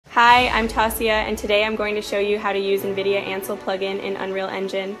Hi, I'm Tasia, and today I'm going to show you how to use NVIDIA ANSEL plugin in Unreal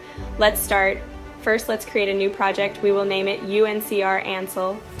Engine. Let's start. First, let's create a new project. We will name it UNCR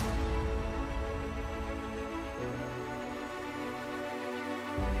ANSEL.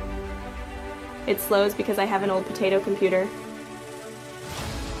 It slows because I have an old potato computer.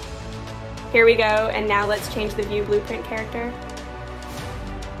 Here we go, and now let's change the view blueprint character.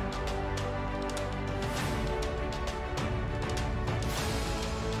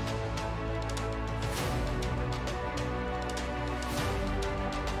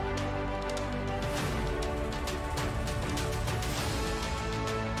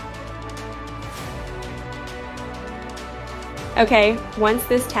 Okay, once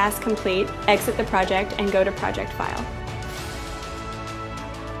this task complete, exit the project and go to Project File.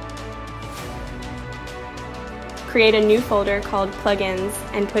 Create a new folder called Plugins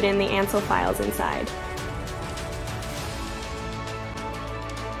and put in the ANSEL files inside.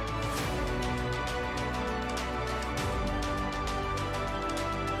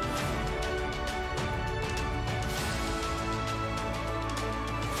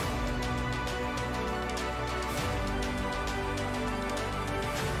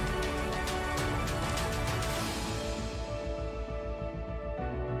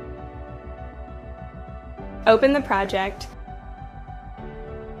 Open the project.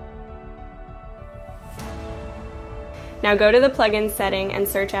 Now go to the plugin setting and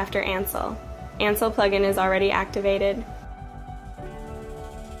search after ANSEL. ANSEL plugin is already activated.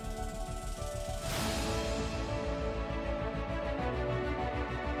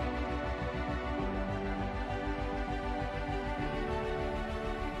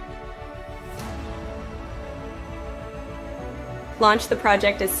 Launch the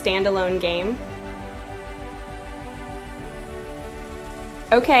project as standalone game.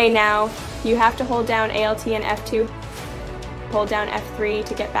 Okay, now you have to hold down Alt and F2, hold down F3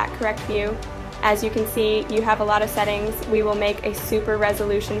 to get back correct view. As you can see, you have a lot of settings. We will make a super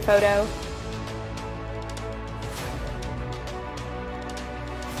resolution photo.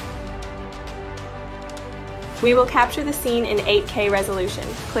 We will capture the scene in 8K resolution.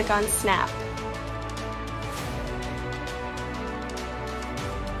 Click on Snap.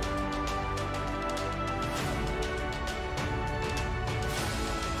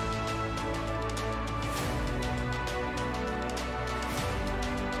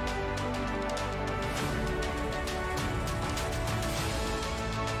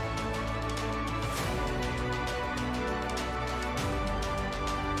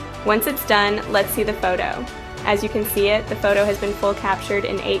 Once it's done, let's see the photo. As you can see it, the photo has been full captured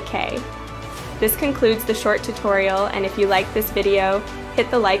in 8K. This concludes the short tutorial, and if you like this video, hit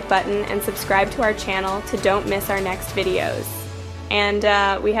the like button and subscribe to our channel to don't miss our next videos.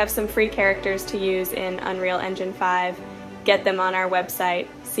 And we have some free characters to use in Unreal Engine 5. Get them on our website.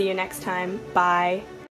 See you next time. Bye.